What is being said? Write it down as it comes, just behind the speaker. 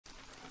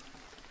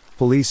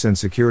Police and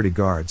security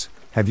guards,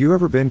 have you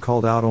ever been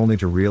called out only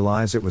to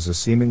realize it was a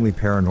seemingly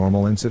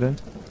paranormal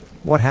incident?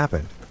 What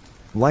happened?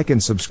 Like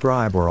and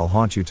subscribe or I'll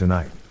haunt you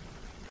tonight.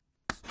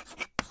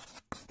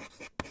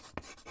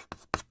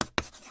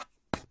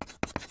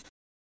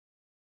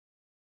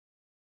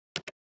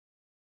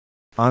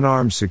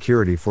 Unarmed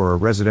security for a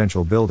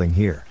residential building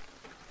here.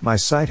 My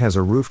site has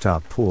a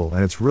rooftop pool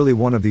and it's really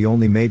one of the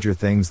only major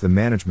things the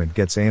management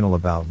gets anal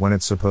about when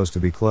it's supposed to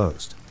be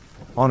closed.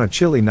 On a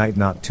chilly night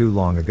not too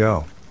long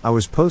ago, I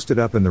was posted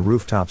up in the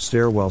rooftop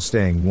stairwell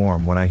staying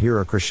warm when I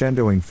hear a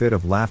crescendoing fit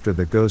of laughter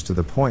that goes to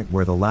the point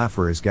where the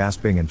laugher is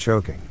gasping and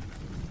choking.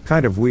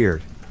 Kind of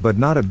weird, but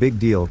not a big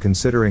deal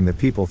considering that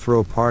people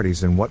throw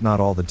parties and whatnot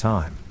all the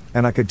time,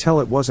 and I could tell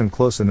it wasn't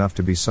close enough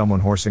to be someone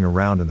horsing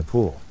around in the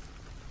pool.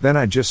 Then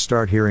I just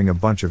start hearing a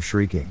bunch of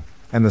shrieking,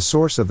 and the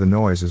source of the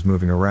noise is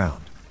moving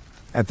around.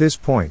 At this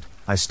point,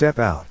 I step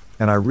out,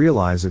 and I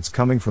realize it's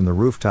coming from the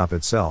rooftop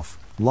itself,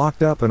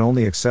 locked up and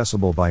only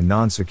accessible by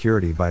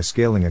non-security by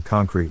scaling a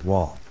concrete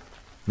wall.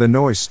 The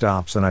noise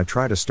stops and I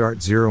try to start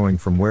zeroing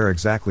from where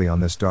exactly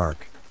on this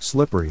dark,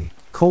 slippery,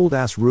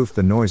 cold-ass roof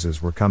the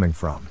noises were coming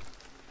from.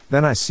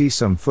 Then I see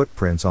some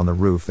footprints on the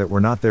roof that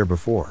were not there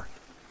before.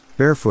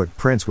 Barefoot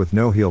prints with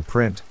no heel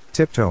print,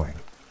 tiptoeing.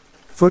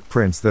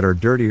 Footprints that are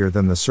dirtier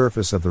than the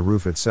surface of the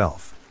roof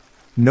itself.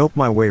 Nope,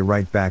 my way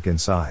right back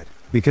inside.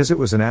 Because it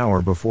was an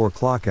hour before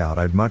clock out,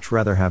 I'd much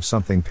rather have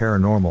something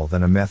paranormal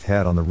than a meth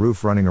head on the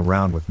roof running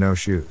around with no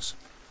shoes.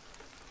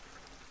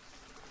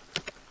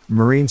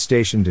 Marine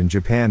stationed in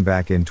Japan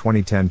back in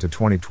 2010 to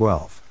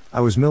 2012.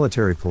 I was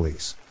military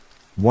police.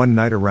 One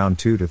night around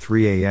 2 to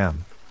 3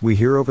 a.m., we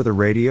hear over the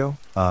radio,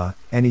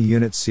 any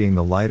units seeing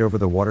the light over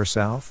the water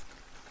south?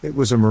 It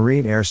was a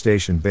Marine air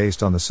station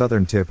based on the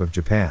southern tip of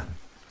Japan.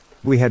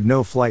 We had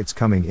no flights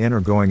coming in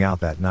or going out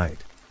that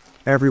night.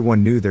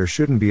 Everyone knew there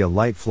shouldn't be a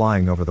light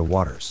flying over the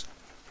waters.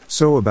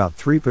 So about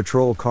 3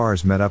 patrol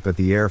cars met up at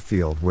the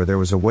airfield where there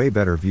was a way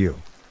better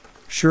view.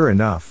 Sure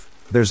enough,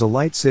 there's a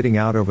light sitting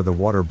out over the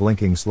water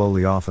blinking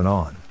slowly off and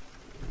on.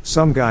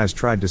 Some guys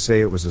tried to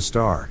say it was a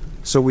star,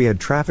 so we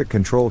had traffic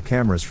control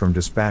cameras from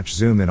dispatch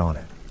zoom in on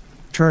it.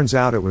 Turns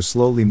out it was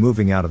slowly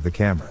moving out of the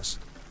cameras.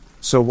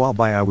 So while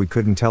by eye we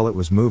couldn't tell it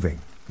was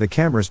moving, the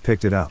cameras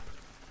picked it up.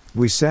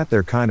 We sat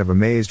there kind of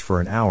amazed for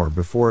an hour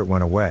before it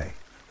went away.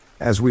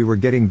 As we were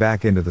getting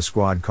back into the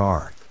squad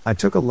car, I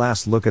took a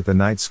last look at the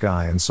night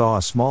sky and saw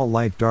a small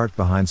light dart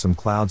behind some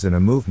clouds in a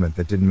movement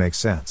that didn't make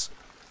sense.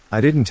 I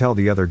didn't tell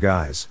the other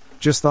guys,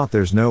 just thought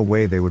there's no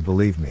way they would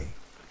believe me.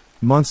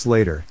 Months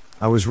later,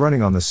 I was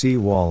running on the sea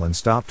wall and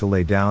stopped to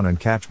lay down and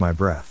catch my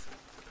breath.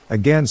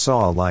 Again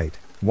saw a light,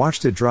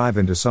 watched it drive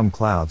into some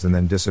clouds and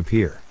then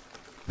disappear.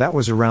 That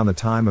was around the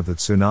time of the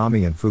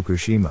tsunami in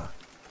Fukushima.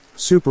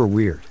 Super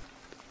weird.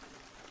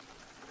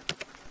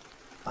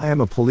 I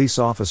am a police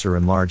officer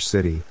in large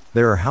city.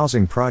 There are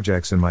housing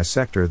projects in my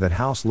sector that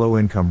house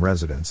low-income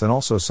residents and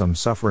also some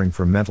suffering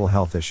from mental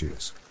health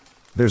issues.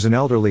 There's an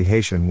elderly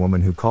Haitian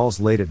woman who calls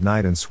late at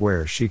night and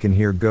swears she can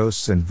hear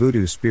ghosts and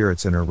voodoo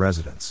spirits in her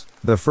residence.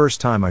 The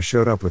first time I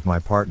showed up with my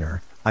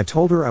partner, I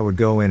told her I would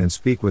go in and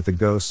speak with the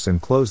ghosts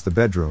and close the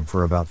bedroom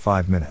for about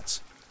 5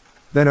 minutes.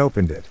 Then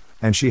opened it,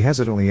 and she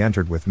hesitantly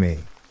entered with me.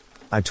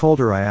 I told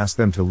her I asked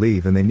them to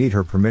leave and they need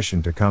her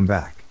permission to come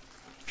back.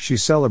 She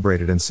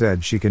celebrated and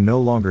said she can no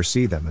longer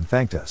see them and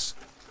thanked us.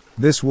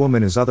 This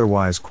woman is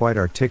otherwise quite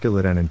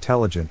articulate and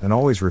intelligent and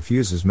always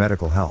refuses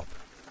medical help.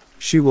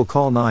 She will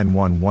call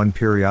 911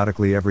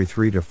 periodically every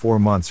 3 to 4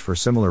 months for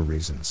similar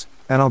reasons,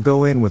 and I'll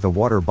go in with a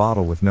water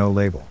bottle with no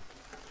label.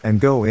 And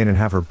go in and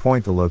have her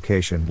point the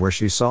location where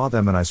she saw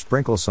them and I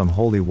sprinkle some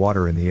holy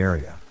water in the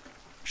area.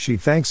 She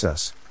thanks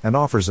us, and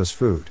offers us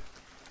food.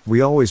 We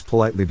always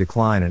politely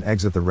decline and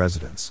exit the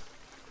residence.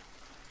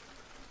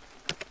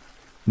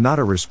 Not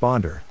a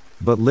responder,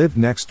 but lived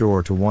next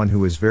door to one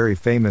who is very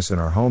famous in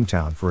our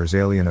hometown for his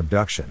alien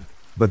abduction,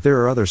 but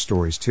there are other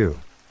stories too.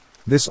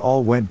 This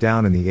all went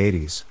down in the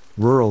 80s,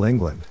 rural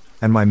England,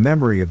 and my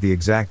memory of the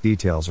exact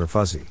details are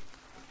fuzzy.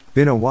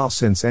 Been a while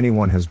since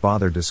anyone has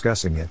bothered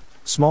discussing it,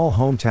 small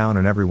hometown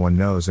and everyone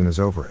knows and is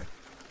over it.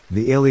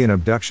 The alien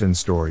abduction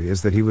story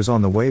is that he was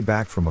on the way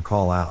back from a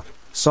call out,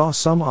 saw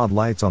some odd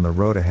lights on the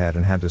road ahead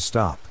and had to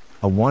stop,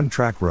 a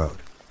one-track road.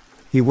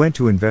 He went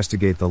to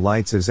investigate the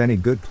lights as any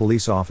good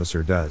police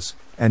officer does,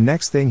 and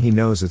next thing he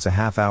knows it's a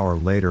half hour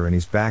later and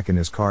he's back in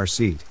his car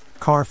seat,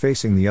 car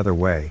facing the other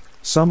way,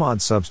 some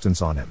odd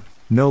substance on him,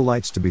 no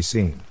lights to be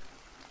seen.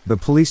 The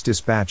police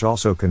dispatch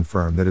also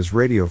confirmed that his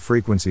radio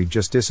frequency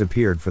just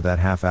disappeared for that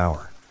half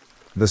hour.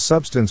 The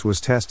substance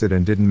was tested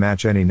and didn't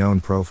match any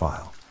known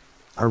profile.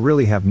 I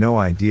really have no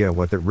idea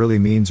what that really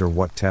means or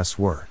what tests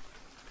were.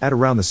 At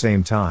around the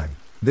same time,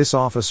 this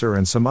officer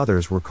and some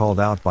others were called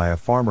out by a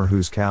farmer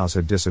whose cows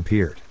had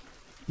disappeared.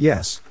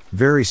 Yes,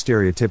 very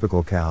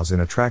stereotypical cows in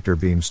a tractor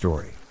beam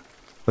story.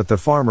 But the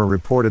farmer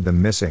reported them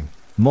missing,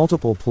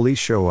 multiple police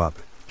show up,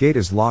 gate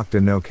is locked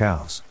and no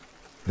cows.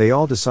 They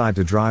all decide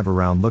to drive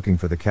around looking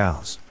for the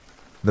cows.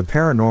 The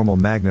paranormal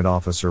magnet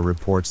officer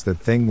reports that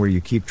thing where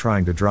you keep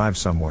trying to drive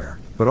somewhere,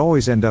 but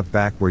always end up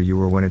back where you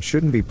were when it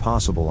shouldn't be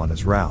possible on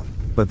his route,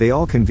 but they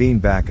all convene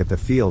back at the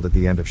field at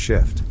the end of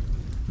shift.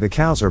 The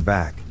cows are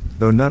back,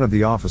 though none of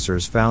the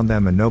officers found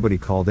them and nobody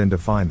called in to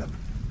find them.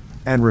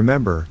 And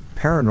remember,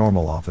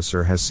 paranormal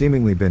officer has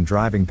seemingly been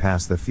driving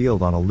past the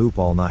field on a loop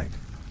all night.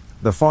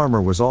 The farmer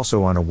was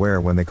also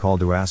unaware when they called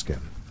to ask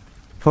him.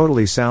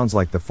 Totally sounds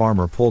like the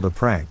farmer pulled a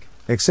prank,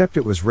 except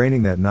it was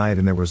raining that night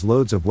and there was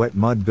loads of wet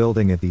mud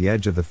building at the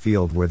edge of the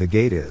field where the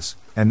gate is,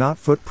 and not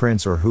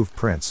footprints or hoof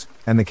prints,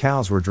 and the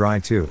cows were dry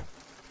too.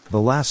 The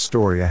last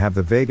story I have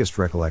the vaguest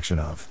recollection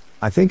of.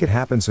 I think it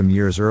happened some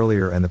years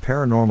earlier and the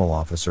paranormal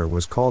officer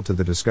was called to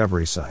the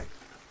discovery site.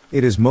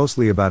 It is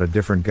mostly about a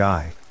different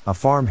guy, a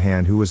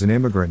farmhand who was an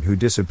immigrant who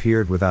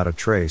disappeared without a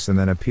trace and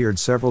then appeared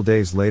several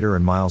days later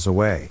and miles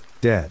away,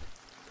 dead.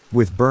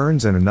 With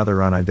burns and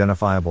another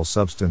unidentifiable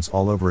substance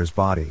all over his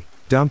body,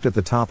 dumped at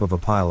the top of a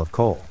pile of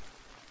coal.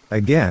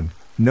 Again,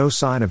 no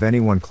sign of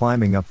anyone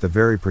climbing up the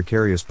very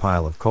precarious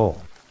pile of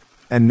coal.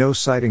 And no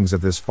sightings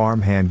of this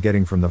farmhand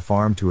getting from the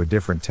farm to a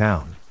different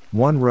town,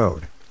 one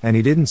road, and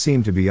he didn't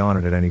seem to be on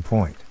it at any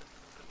point.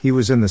 He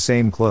was in the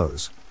same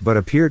clothes, but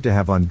appeared to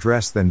have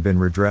undressed then been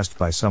redressed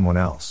by someone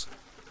else.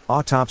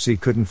 Autopsy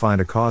couldn't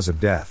find a cause of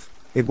death,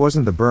 it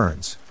wasn't the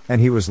burns, and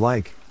he was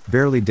like,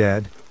 barely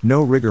dead,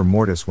 no rigor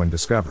mortis when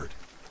discovered.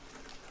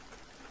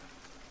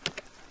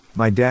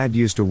 My dad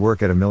used to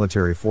work at a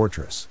military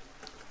fortress.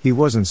 He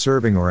wasn't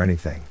serving or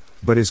anything,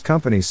 but his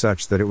company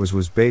such that it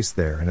was based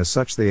there and as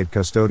such they had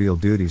custodial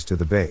duties to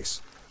the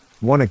base.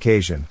 One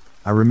occasion,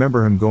 I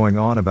remember him going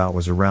on about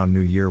was around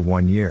New Year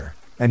one year,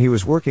 and he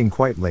was working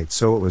quite late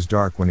so it was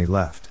dark when he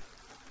left.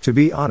 To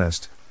be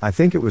honest, I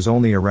think it was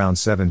only around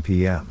 7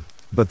 p.m.,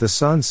 but the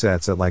sun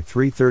sets at like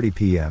 3:30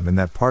 p.m. in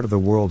that part of the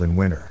world in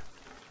winter.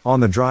 On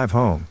the drive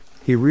home,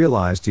 he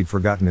realized he'd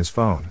forgotten his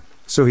phone,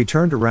 so he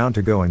turned around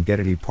to go and get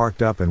it. He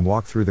parked up and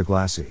walked through the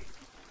glacis,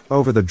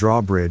 over the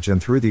drawbridge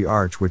and through the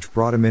arch which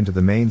brought him into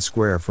the main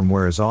square from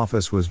where his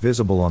office was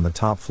visible on the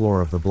top floor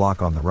of the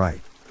block on the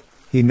right.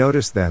 He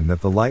noticed then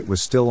that the light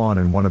was still on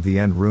in one of the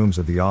end rooms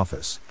of the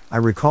office. I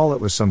recall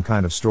it was some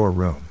kind of store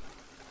room.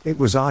 It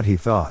was odd, he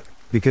thought,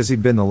 because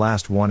he'd been the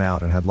last one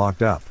out and had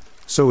locked up,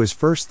 so his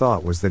first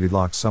thought was that he'd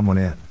locked someone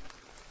in.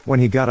 When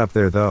he got up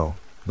there though,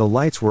 the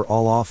lights were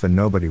all off and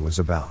nobody was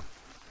about.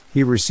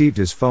 He received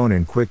his phone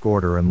in quick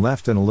order and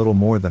left in a little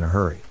more than a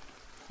hurry.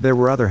 There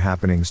were other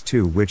happenings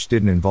too which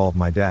didn't involve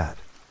my dad.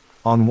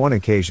 On one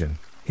occasion,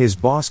 his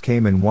boss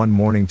came in one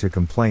morning to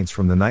complaints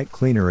from the night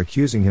cleaner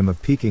accusing him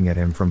of peeking at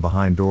him from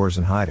behind doors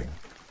and hiding.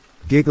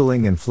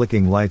 Giggling and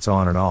flicking lights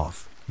on and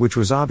off, which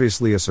was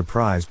obviously a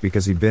surprise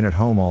because he'd been at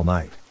home all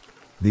night.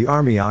 The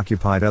army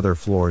occupied other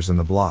floors in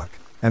the block,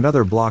 and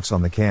other blocks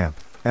on the camp,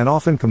 and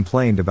often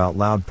complained about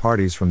loud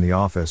parties from the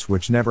office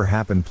which never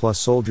happened, plus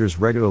soldiers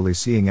regularly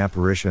seeing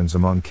apparitions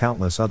among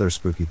countless other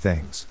spooky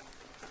things.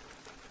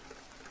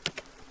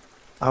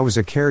 I was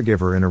a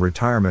caregiver in a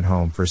retirement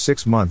home for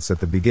 6 months at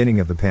the beginning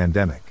of the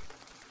pandemic.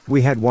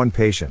 We had one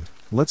patient,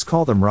 let's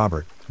call them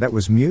Robert, that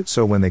was mute,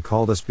 so when they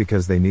called us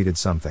because they needed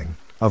something,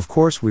 of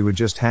course we would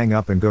just hang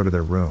up and go to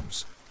their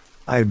rooms.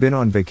 I had been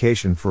on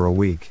vacation for a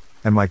week,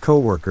 and my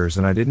coworkers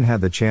and I didn't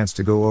have the chance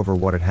to go over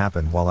what had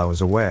happened while I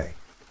was away.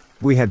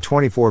 We had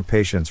 24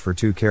 patients for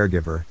 2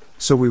 caregiver,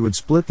 so we would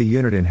split the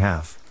unit in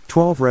half,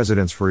 12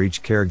 residents for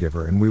each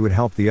caregiver, and we would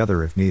help the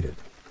other if needed.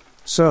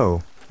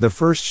 So, the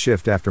first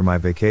shift after my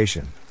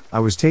vacation,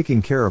 I was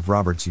taking care of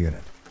Robert's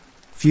unit.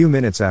 Few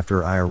minutes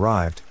after I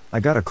arrived, I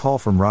got a call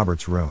from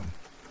Robert's room.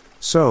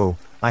 So,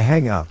 I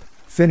hang up,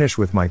 finish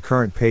with my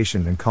current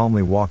patient and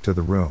calmly walk to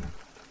the room.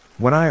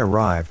 When I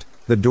arrived,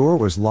 the door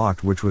was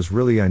locked, which was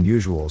really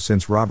unusual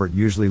since Robert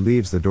usually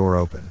leaves the door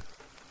open.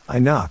 I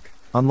knock,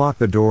 unlock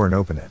the door and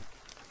open it.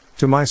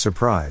 To my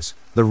surprise,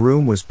 the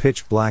room was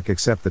pitch black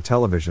except the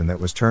television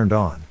that was turned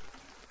on.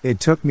 It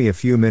took me a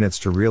few minutes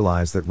to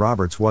realize that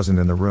Roberts wasn't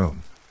in the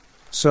room.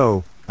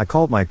 So, I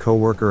called my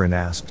coworker and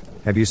asked,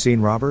 "Have you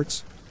seen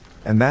Roberts?"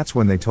 And that's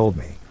when they told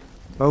me.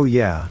 "Oh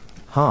yeah,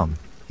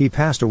 he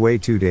passed away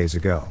 2 days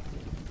ago."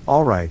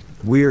 Alright,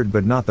 weird,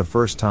 but not the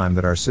first time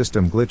that our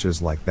system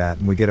glitches like that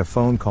and we get a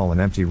phone call in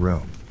an empty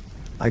room.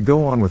 I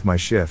go on with my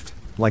shift,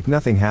 like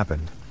nothing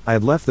happened. I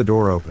had left the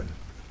door open.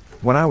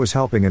 When I was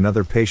helping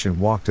another patient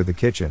walk to the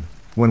kitchen,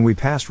 when we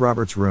passed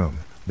Robert's room,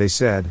 they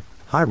said,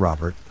 "Hi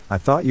Robert, I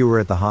thought you were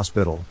at the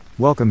hospital,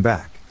 welcome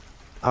back."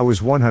 I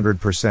was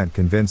 100%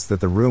 convinced that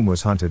the room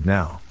was haunted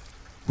now.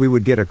 We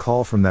would get a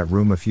call from that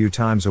room a few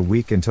times a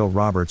week until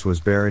Roberts was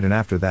buried, and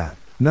after that,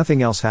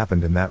 nothing else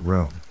happened in that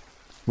room.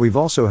 We've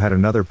also had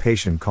another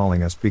patient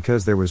calling us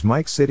because there was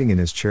Mike sitting in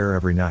his chair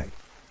every night.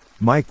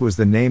 Mike was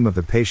the name of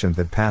the patient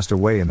that passed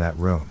away in that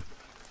room.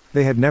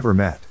 They had never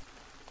met.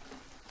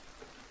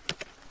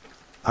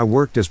 I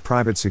worked as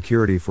private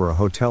security for a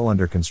hotel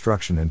under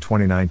construction in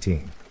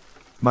 2019.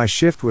 My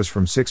shift was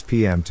from 6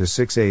 p.m. to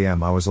 6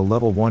 a.m. I was a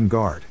level 1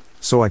 guard,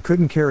 so I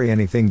couldn't carry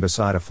anything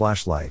beside a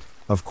flashlight.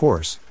 Of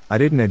course, I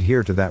didn't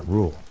adhere to that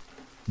rule.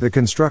 The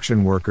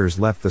construction workers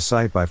left the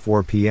site by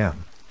 4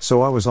 p.m.,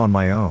 so I was on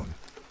my own.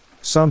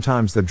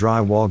 Sometimes the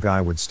drywall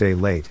guy would stay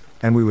late,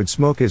 and we would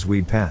smoke his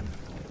weed pen.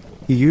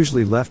 He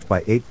usually left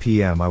by 8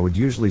 p.m. I would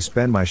usually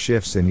spend my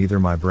shifts in either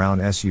my brown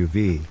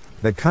SUV,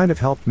 that kind of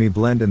helped me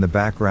blend in the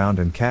background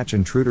and catch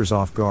intruders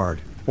off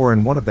guard, or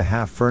in one of the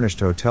half-furnished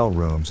hotel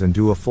rooms and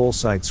do a full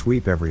site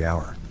sweep every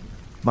hour.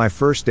 My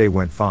first day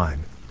went fine,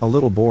 a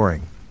little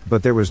boring,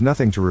 but there was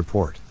nothing to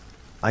report.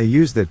 I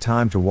used that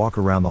time to walk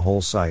around the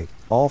whole site,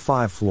 all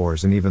 5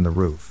 floors and even the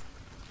roof.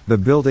 The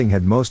building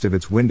had most of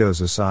its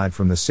windows aside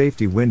from the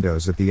safety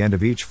windows at the end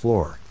of each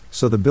floor,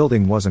 so the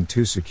building wasn't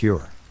too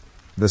secure.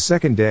 The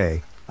second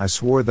day, I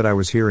swore that I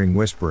was hearing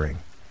whispering.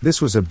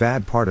 This was a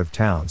bad part of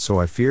town, so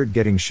I feared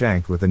getting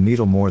shanked with a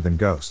needle more than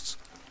ghosts.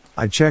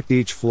 I checked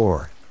each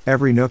floor,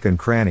 every nook and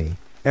cranny,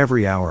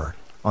 every hour,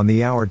 on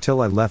the hour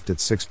till I left at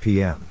 6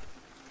 p.m.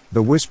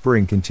 The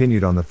whispering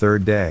continued on the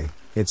third day.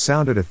 It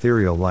sounded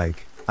ethereal,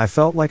 like, I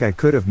felt like I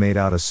could have made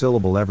out a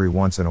syllable every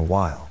once in a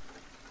while.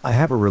 I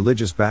have a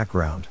religious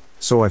background,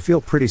 so I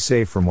feel pretty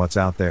safe from what's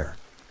out there.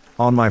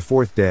 On my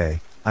fourth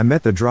day, I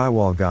met the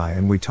drywall guy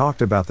and we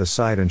talked about the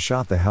site and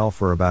shot the hell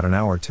for about an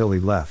hour till he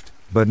left,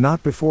 but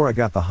not before I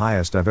got the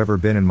highest I've ever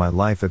been in my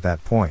life at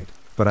that point,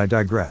 but I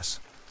digress.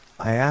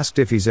 I asked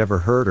if he's ever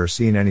heard or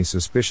seen any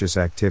suspicious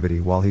activity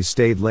while he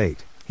stayed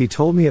late. He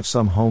told me of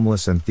some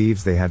homeless and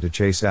thieves they had to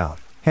chase out,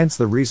 hence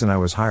the reason I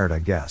was hired, I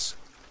guess.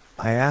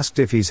 I asked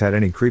if he's had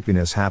any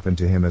creepiness happen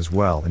to him as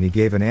well, and he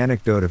gave an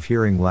anecdote of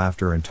hearing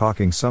laughter and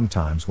talking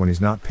sometimes when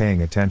he's not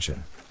paying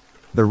attention.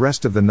 The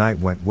rest of the night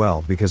went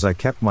well because I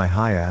kept my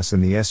high ass in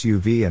the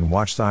SUV and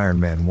watched Iron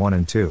Man 1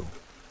 and 2.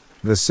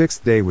 The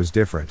sixth day was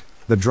different.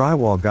 The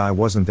drywall guy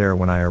wasn't there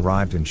when I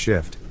arrived in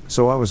shift,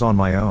 so I was on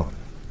my own.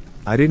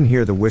 I didn't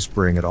hear the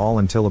whispering at all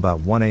until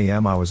about 1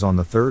 a.m. I was on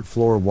the third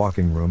floor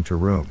walking room to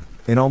room,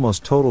 in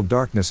almost total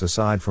darkness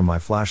aside from my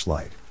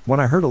flashlight,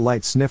 when I heard a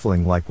light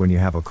sniffling like when you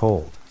have a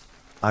cold.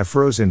 I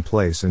froze in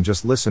place and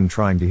just listened,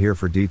 trying to hear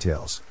for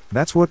details.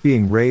 That's what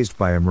being raised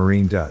by a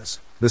Marine does.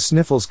 The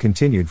sniffles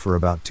continued for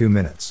about 2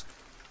 minutes.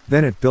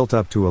 Then it built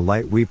up to a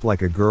light weep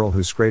like a girl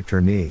who scraped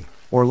her knee,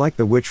 or like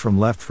the witch from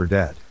Left 4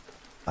 Dead.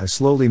 I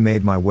slowly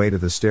made my way to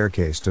the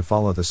staircase to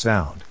follow the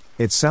sound.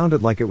 It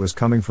sounded like it was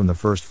coming from the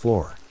first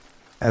floor.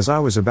 As I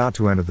was about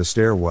to enter the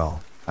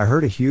stairwell, I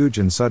heard a huge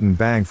and sudden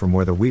bang from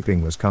where the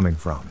weeping was coming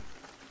from.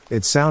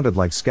 It sounded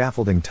like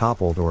scaffolding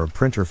toppled or a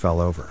printer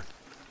fell over.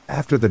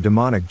 After the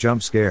demonic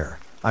jump scare,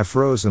 I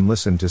froze and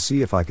listened to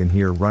see if I can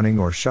hear running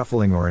or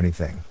shuffling or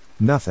anything.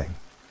 Nothing.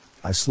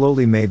 I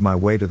slowly made my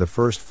way to the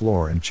first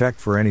floor and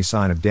checked for any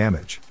sign of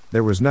damage.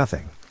 There was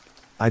nothing.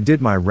 I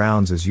did my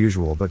rounds as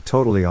usual, but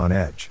totally on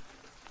edge.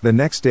 The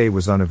next day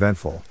was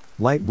uneventful,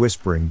 light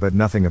whispering but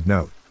nothing of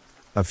note.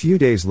 A few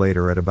days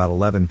later at about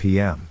 11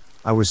 p.m.,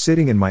 I was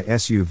sitting in my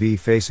SUV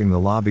facing the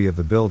lobby of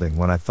the building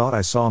when I thought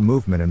I saw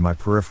movement in my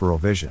peripheral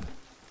vision.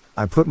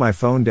 I put my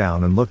phone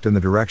down and looked in the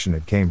direction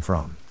it came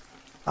from.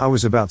 I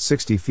was about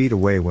 60 feet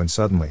away when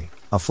suddenly,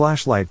 a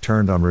flashlight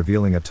turned on,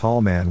 revealing a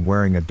tall man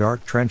wearing a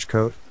dark trench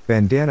coat,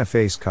 bandana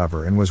face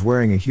cover, and was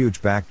wearing a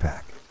huge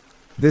backpack.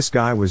 This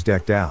guy was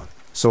decked out,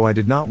 so I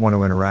did not want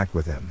to interact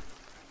with him.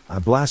 I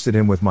blasted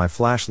him with my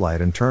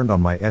flashlight and turned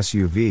on my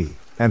SUV,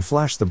 and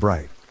flashed the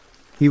bright.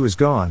 He was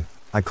gone.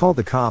 I called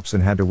the cops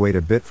and had to wait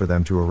a bit for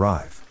them to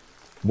arrive.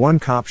 One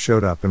cop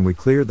showed up and we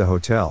cleared the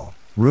hotel,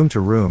 room to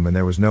room, and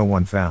there was no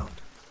one found.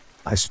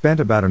 I spent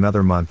about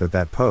another month at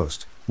that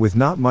post, with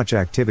not much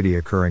activity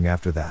occurring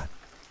after that.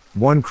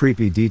 One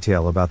creepy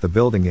detail about the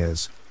building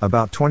is,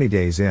 about 20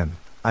 days in,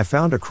 I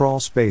found a crawl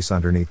space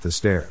underneath the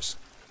stairs.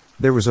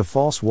 There was a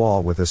false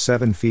wall with a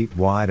 7 feet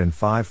wide and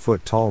 5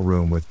 foot tall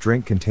room with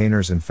drink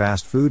containers and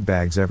fast food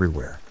bags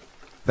everywhere.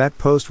 That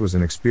post was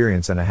an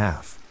experience and a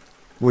half.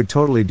 Would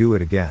totally do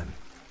it again.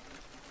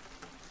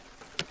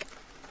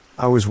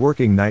 I was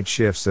working night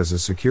shifts as a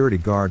security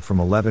guard from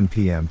 11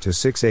 p.m. to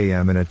 6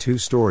 a.m. in a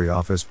 2-story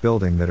office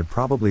building that had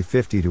probably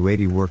 50 to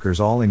 80 workers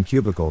all in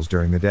cubicles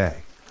during the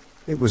day.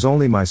 It was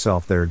only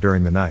myself there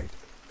during the night.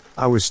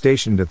 I was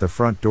stationed at the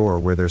front door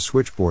where their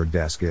switchboard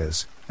desk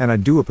is, and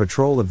I'd do a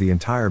patrol of the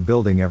entire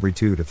building every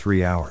 2 to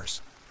 3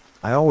 hours.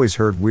 I always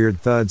heard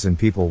weird thuds and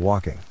people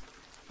walking.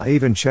 I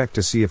even checked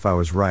to see if I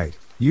was right.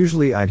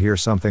 Usually I'd hear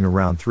something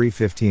around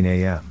 3:15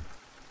 a.m.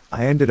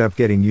 I ended up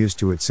getting used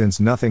to it since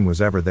nothing was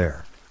ever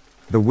there.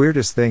 The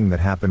weirdest thing that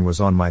happened was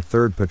on my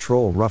third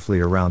patrol roughly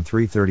around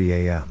 3:30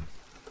 a.m.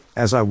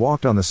 As I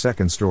walked on the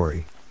second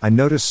story, I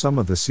noticed some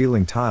of the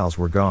ceiling tiles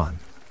were gone,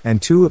 and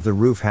 2 of the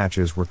roof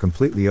hatches were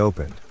completely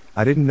opened.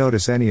 I didn't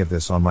notice any of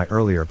this on my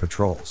earlier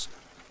patrols.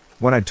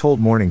 When I told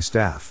morning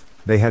staff,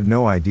 they had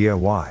no idea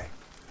why.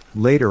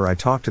 Later I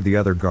talked to the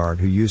other guard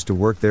who used to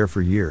work there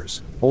for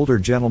years, older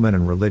gentleman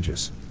and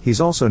religious.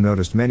 He's also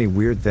noticed many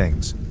weird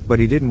things, but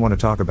he didn't want to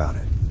talk about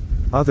it.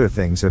 Other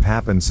things have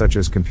happened, such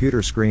as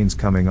computer screens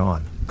coming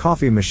on,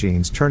 coffee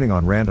machines turning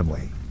on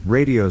randomly,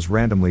 radios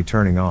randomly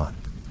turning on.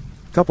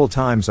 Couple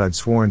times I'd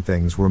sworn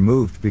things were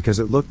moved because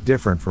it looked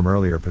different from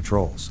earlier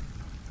patrols.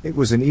 It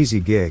was an easy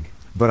gig,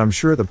 but I'm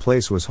sure the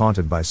place was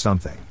haunted by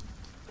something.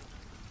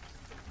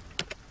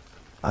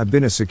 I've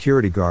been a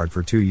security guard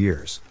for 2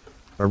 years.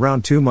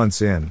 Around 2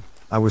 months in,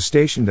 I was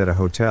stationed at a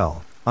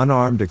hotel,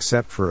 unarmed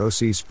except for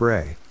OC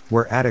spray,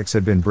 where addicts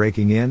had been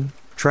breaking in,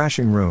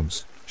 trashing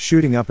rooms,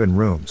 shooting up in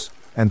rooms,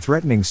 and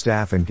threatening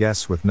staff and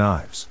guests with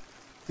knives.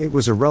 It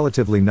was a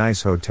relatively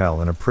nice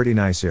hotel in a pretty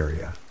nice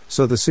area,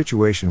 so the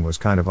situation was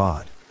kind of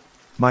odd.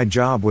 My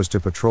job was to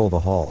patrol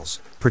the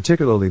halls,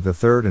 particularly the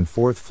third and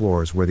fourth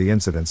floors where the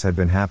incidents had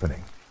been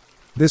happening.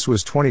 This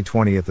was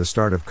 2020 at the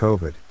start of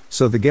COVID,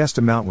 so the guest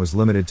amount was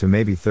limited to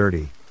maybe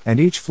 30, and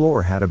each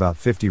floor had about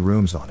 50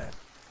 rooms on it.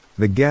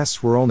 The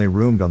guests were only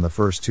roomed on the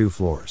first 2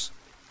 floors.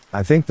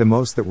 I think the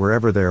most that were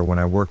ever there when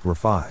I worked were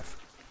 5.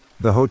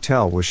 The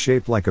hotel was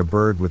shaped like a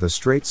bird with a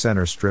straight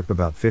center strip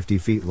about 50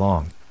 feet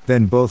long,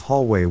 then both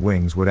hallway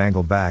wings would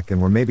angle back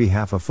and were maybe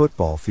half a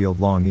football field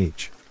long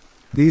each.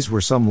 These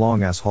were some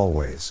long-ass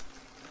hallways.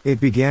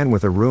 It began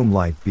with a room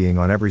light being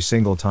on every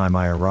single time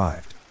I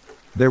arrived.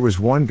 There was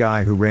one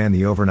guy who ran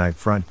the overnight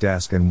front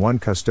desk and one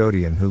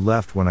custodian who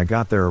left when I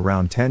got there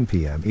around 10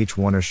 p.m. Each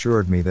one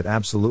assured me that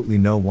absolutely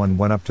no one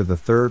went up to the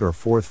 3rd or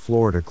 4th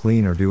floor to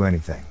clean or do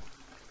anything.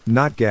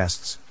 Not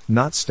guests,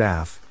 not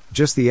staff,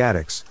 just the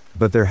addicts,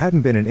 but there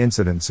hadn't been an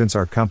incident since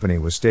our company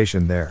was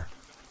stationed there.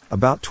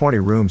 About 20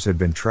 rooms had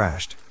been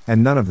trashed,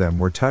 and none of them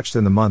were touched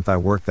in the month I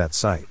worked that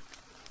site.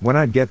 When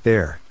I'd get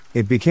there,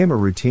 it became a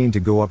routine to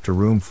go up to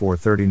room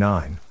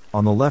 439,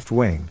 on the left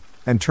wing,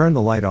 and turn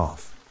the light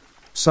off.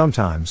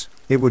 Sometimes,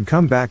 it would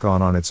come back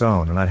on its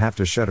own and I'd have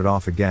to shut it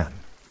off again.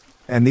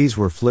 And these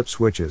were flip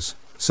switches,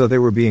 so they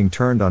were being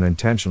turned on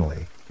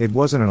intentionally. It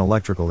wasn't an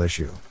electrical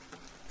issue.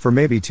 For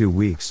maybe 2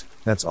 weeks,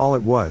 that's all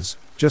it was,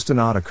 just an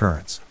odd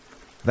occurrence.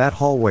 That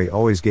hallway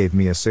always gave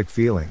me a sick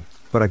feeling,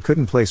 but I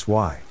couldn't place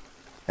why.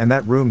 And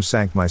that room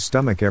sank my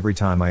stomach every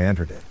time I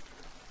entered it.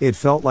 It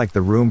felt like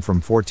the room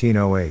from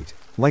 1408,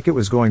 like it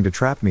was going to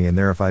trap me in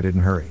there if I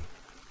didn't hurry.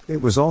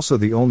 It was also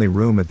the only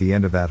room at the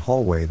end of that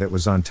hallway that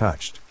was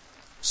untouched.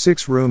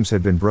 6 rooms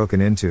had been broken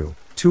into,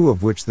 2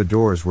 of which the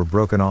doors were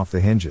broken off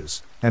the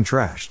hinges, and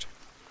trashed.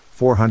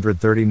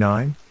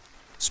 439?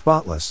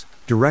 Spotless,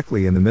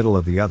 directly in the middle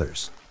of the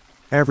others.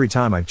 Every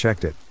time I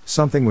checked it,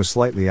 something was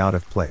slightly out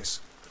of place.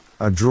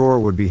 A drawer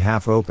would be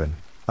half open,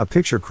 a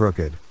picture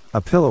crooked,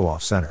 a pillow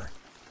off center.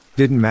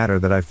 Didn't matter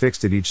that I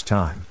fixed it each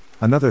time,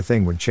 another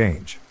thing would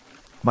change.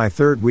 My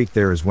 3rd week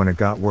there is when it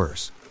got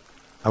worse.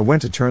 I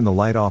went to turn the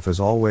light off as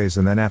always,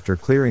 and then after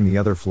clearing the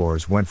other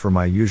floors went for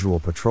my usual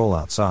patrol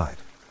outside.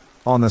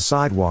 On the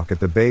sidewalk at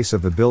the base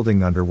of the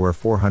building under where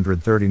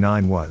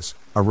 439 was,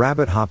 a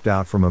rabbit hopped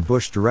out from a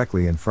bush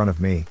directly in front of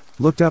me,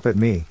 looked up at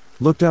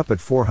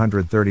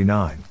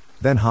 439,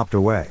 then hopped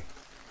away.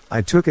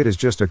 I took it as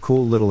just a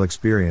cool little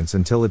experience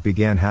until it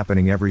began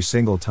happening every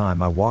single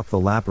time I walked the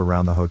lap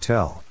around the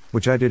hotel,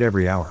 which I did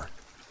every hour.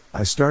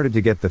 I started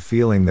to get the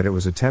feeling that it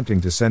was attempting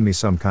to send me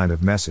some kind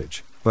of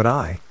message, but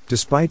I,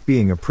 despite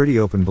being a pretty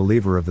open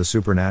believer of the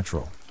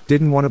supernatural,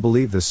 didn't want to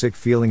believe the sick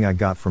feeling I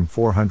got from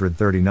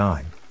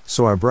 439,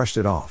 so I brushed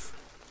it off.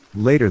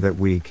 Later that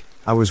week,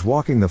 I was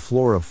walking the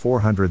floor of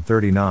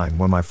 439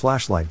 when my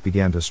flashlight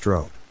began to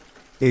strobe.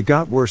 It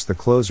got worse the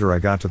closer I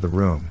got to the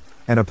room,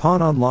 and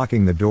upon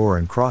unlocking the door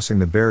and crossing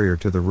the barrier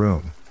to the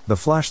room, the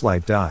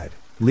flashlight died,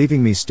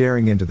 leaving me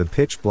staring into the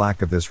pitch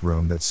black of this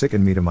room that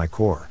sickened me to my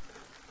core.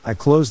 I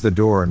closed the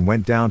door and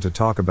went down to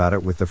talk about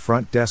it with the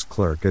front desk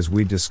clerk as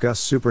we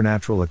discussed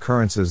supernatural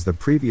occurrences the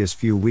previous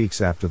few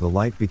weeks after the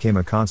light became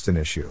a constant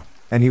issue,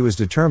 and he was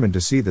determined to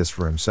see this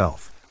for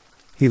himself.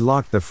 He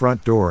locked the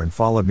front door and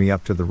followed me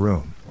up to the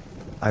room.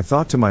 I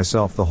thought to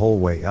myself the whole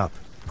way up,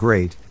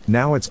 great,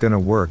 now it's gonna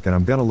work and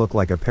I'm gonna look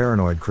like a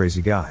paranoid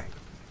crazy guy.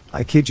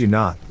 I kid you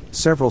not,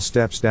 several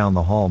steps down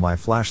the hall my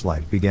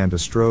flashlight began to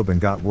strobe and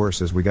got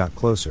worse as we got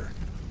closer.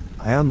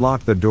 I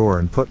unlocked the door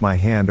and put my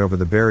hand over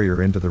the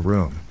barrier into the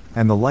room,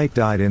 and the light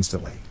died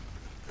instantly.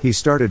 He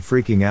started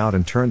freaking out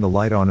and turned the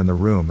light on in the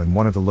room and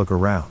wanted to look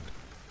around.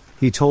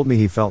 He told me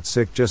he felt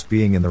sick just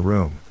being in the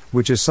room,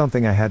 which is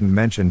something I hadn't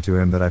mentioned to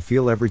him that I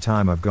feel every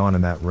time I've gone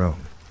in that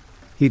room.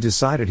 He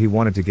decided he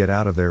wanted to get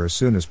out of there as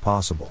soon as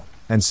possible,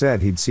 and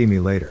said he'd see me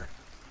later.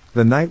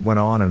 The night went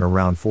on and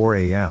around 4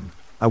 a.m.,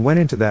 I went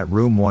into that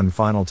room one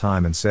final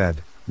time and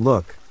said,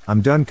 "Look, I'm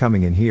done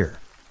coming in here.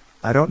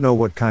 I don't know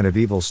what kind of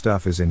evil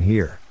stuff is in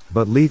here,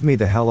 but leave me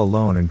the hell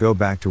alone and go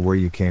back to where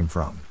you came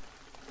from."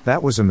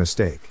 That was a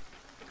mistake.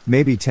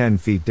 Maybe 10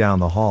 feet down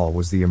the hall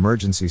was the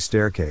emergency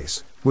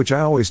staircase, which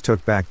I always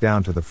took back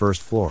down to the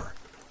first floor.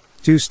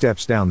 2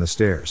 steps down the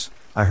stairs,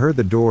 I heard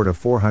the door to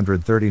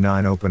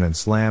 439 open and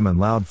slam and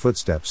loud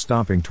footsteps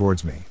stomping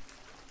towards me.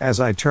 As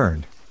I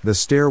turned, the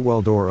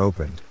stairwell door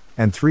opened,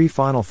 and 3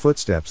 final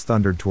footsteps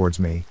thundered towards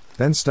me,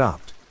 then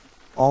stopped.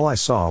 All I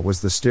saw was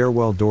the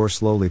stairwell door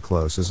slowly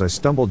close as I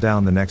stumbled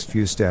down the next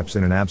few steps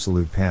in an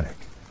absolute panic.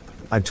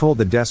 I told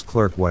the desk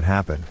clerk what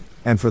happened,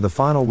 and for the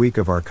final week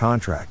of our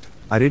contract,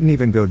 I didn't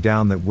even go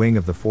down that wing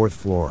of the 4th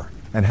floor,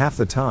 and half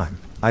the time,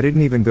 I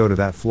didn't even go to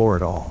that floor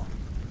at all.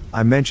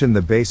 I mentioned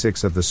the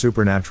basics of the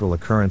supernatural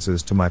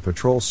occurrences to my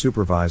patrol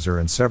supervisor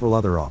and several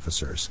other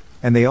officers,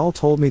 and they all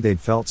told me they'd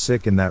felt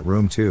sick in that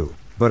room too,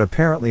 but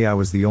apparently I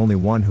was the only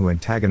one who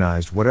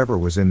antagonized whatever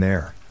was in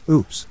there.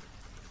 Oops.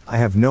 I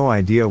have no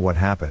idea what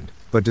happened,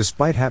 but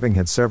despite having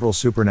had several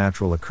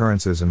supernatural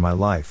occurrences in my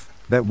life,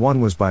 that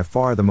one was by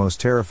far the most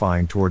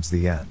terrifying towards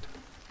the end.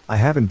 I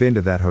haven't been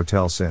to that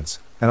hotel since,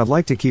 and I'd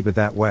like to keep it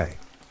that way.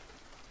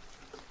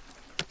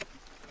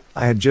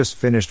 I had just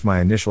finished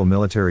my initial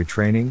military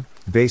training,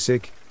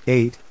 basic,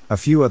 8, a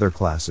few other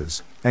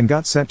classes, and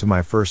got sent to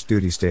my first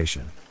duty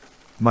station.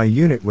 My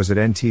unit was at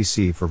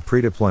NTC for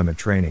pre-deployment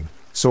training,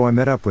 so I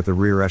met up with the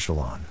rear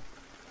echelon.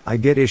 I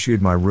get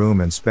issued my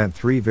room and spent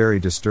 3 very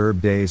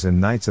disturbed days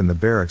and nights in the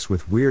barracks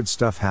with weird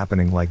stuff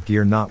happening, like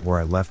gear not where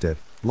I left it,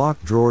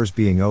 locked drawers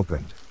being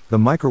opened, the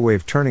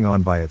microwave turning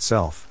on by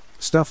itself,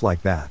 stuff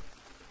like that.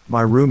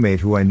 My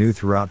roommate, who I knew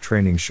throughout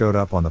training, showed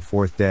up on the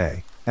 4th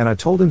day, and I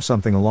told him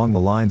something along the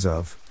lines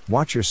of,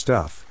 "Watch your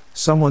stuff,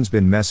 someone's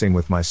been messing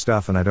with my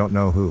stuff and I don't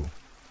know who."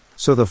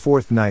 So the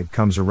 4th night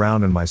comes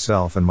around and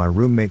myself and my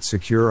roommate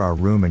secure our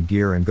room and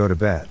gear and go to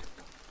bed.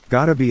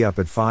 Gotta be up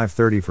at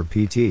 5:30 for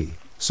PT,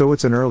 so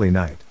it's an early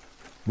night.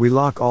 We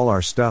lock all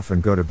our stuff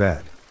and go to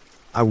bed.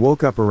 I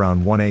woke up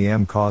around 1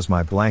 a.m. cause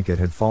my blanket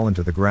had fallen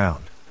to the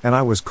ground, and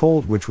I was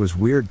cold, which was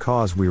weird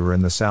cause we were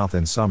in the south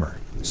in summer,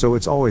 so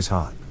it's always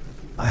hot.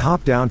 I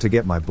hop down to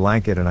get my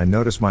blanket and I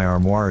notice my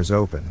armoire is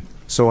open,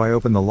 so I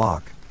open the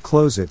lock,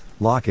 close it,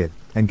 lock it,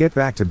 and get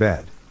back to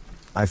bed.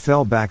 I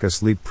fell back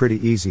asleep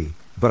pretty easy,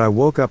 but I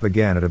woke up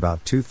again at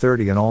about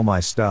 2:30 and all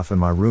my stuff and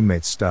my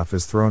roommate's stuff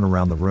is thrown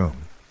around the room.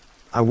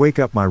 I wake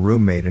up my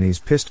roommate and he's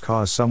pissed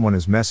cause someone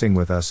is messing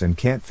with us and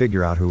can't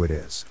figure out who it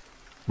is.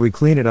 We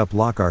clean it up,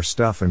 lock our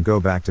stuff and go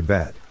back to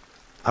bed.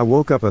 I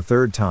woke up a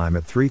 3rd time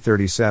at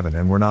 3:37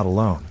 and we're not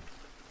alone.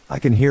 I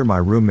can hear my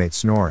roommate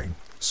snoring,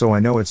 so I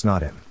know it's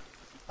not him.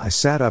 I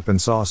sat up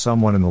and saw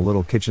someone in the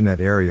little kitchenette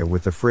area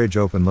with the fridge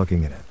open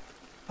looking in it.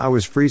 I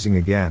was freezing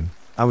again.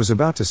 I was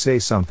about to say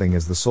something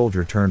as the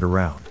soldier turned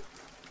around.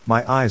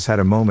 My eyes had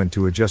a moment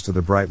to adjust to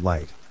the bright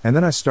light, and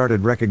then I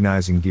started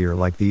recognizing gear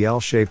like the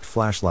L-shaped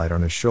flashlight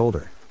on his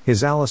shoulder,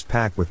 his Alice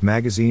pack with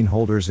magazine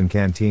holders and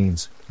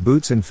canteens,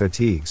 boots and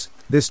fatigues.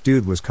 This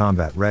dude was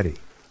combat ready.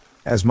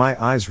 As my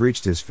eyes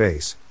reached his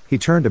face, he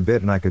turned a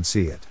bit and I could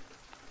see it.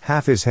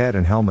 Half his head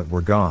and helmet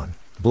were gone,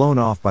 blown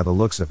off by the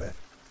looks of it.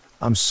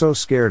 I'm so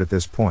scared at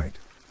this point.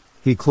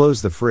 He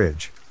closed the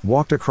fridge,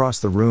 walked across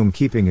the room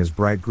keeping his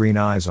bright green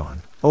eyes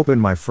on,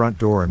 opened my front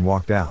door and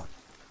walked out.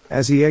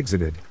 As he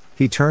exited,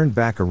 he turned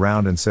back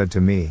around and said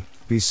to me,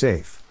 "Be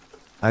safe."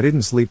 I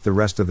didn't sleep the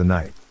rest of the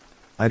night.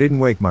 I didn't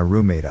wake my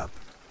roommate up.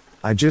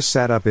 I just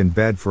sat up in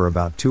bed for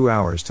about 2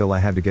 hours till I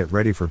had to get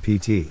ready for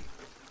PT.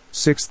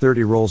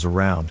 6:30 rolls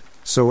around,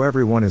 so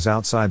everyone is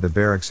outside the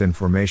barracks in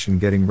formation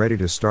getting ready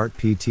to start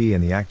PT,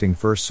 and the acting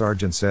first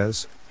sergeant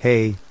says,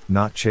 "Hey,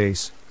 not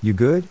Chase, you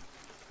good?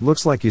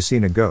 Looks like you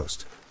seen a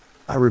ghost."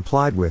 I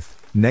replied with,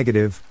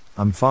 "Negative,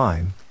 I'm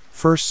fine,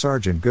 First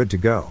Sergeant, good to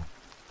go."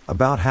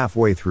 About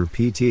halfway through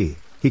PT,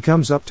 he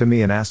comes up to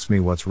me and asks me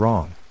what's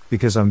wrong,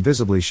 because I'm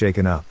visibly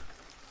shaken up.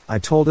 I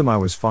told him I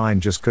was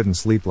fine, just couldn't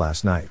sleep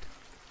last night.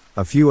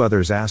 A few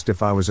others asked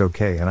if I was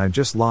okay and I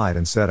just lied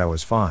and said I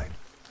was fine.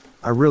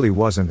 I really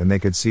wasn't and they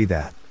could see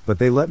that, but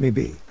they let me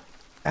be.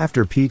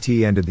 After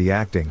PT ended, the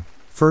acting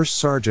First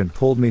Sergeant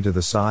pulled me to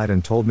the side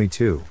and told me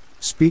to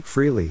speak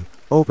freely,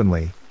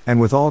 openly, and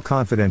with all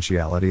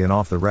confidentiality and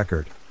off the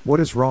record. What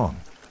is wrong?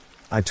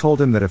 I told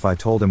him that if I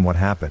told him what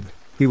happened,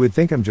 he would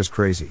think I'm just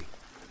crazy.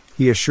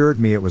 He assured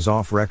me it was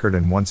off record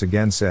and once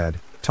again said,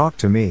 "Talk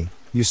to me,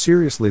 you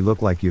seriously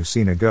look like you've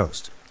seen a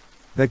ghost."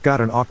 That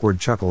got an awkward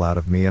chuckle out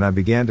of me and I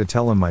began to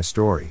tell him my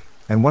story,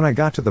 and when I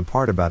got to the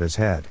part about his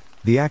head,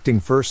 the acting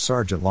First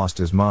Sergeant lost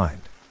his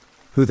mind.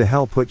 "Who the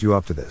hell put you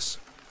up to this?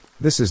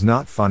 This is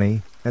not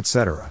funny,"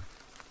 etc.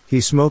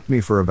 He smoked me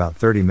for about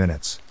 30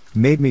 minutes,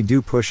 made me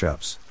do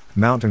push-ups,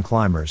 mountain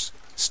climbers,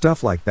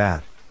 stuff like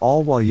that,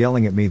 all while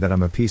yelling at me that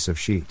I'm a piece of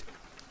shit.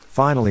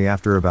 Finally,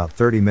 after about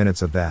 30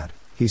 minutes of that,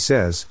 he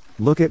says,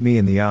 "Look at me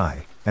in the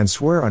eye, and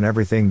swear on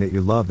everything that you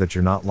love that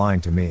you're not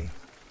lying to me."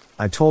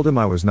 I told him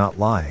I was not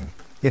lying,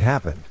 it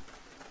happened.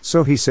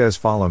 So he says,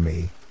 "Follow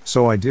me,"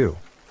 so I do.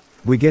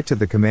 We get to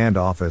the command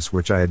office,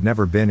 which I had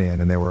never been in,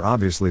 and they were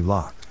obviously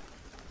locked.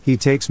 He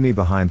takes me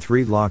behind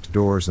 3 locked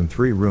doors and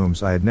 3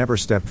 rooms I had never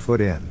stepped foot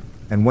in,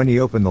 and when he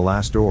opened the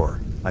last door,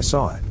 I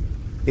saw it.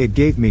 It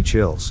gave me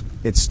chills,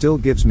 it still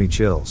gives me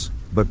chills,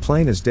 but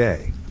plain as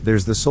day,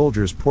 there's the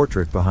soldier's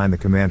portrait behind the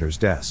commander's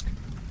desk.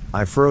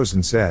 I froze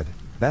and said,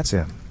 "That's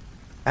him."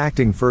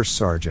 Acting First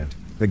Sergeant,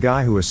 the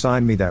guy who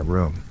assigned me that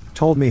room,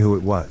 told me who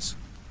it was.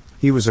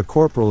 He was a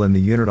corporal in the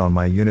unit on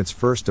my unit's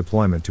first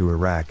deployment to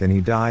Iraq, and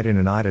he died in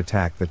an IED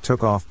attack that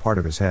took off part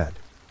of his head.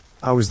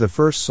 I was the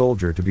first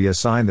soldier to be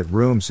assigned that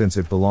room since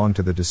it belonged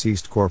to the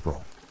deceased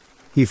corporal.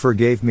 He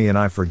forgave me and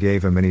I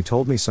forgave him, and he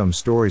told me some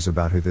stories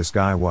about who this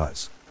guy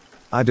was.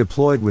 I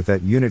deployed with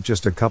that unit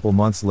just a couple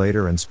months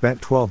later and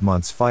spent 12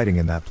 months fighting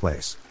in that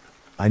place.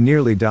 I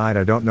nearly died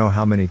I don't know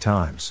how many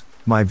times.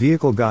 My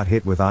vehicle got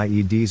hit with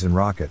IEDs and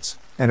rockets,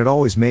 and it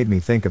always made me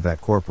think of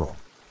that corporal.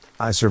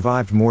 I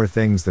survived more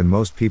things than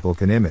most people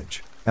can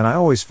image, and I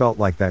always felt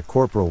like that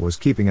corporal was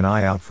keeping an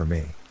eye out for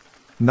me.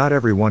 Not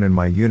everyone in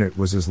my unit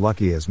was as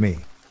lucky as me.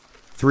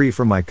 3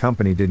 from my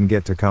company didn't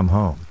get to come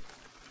home.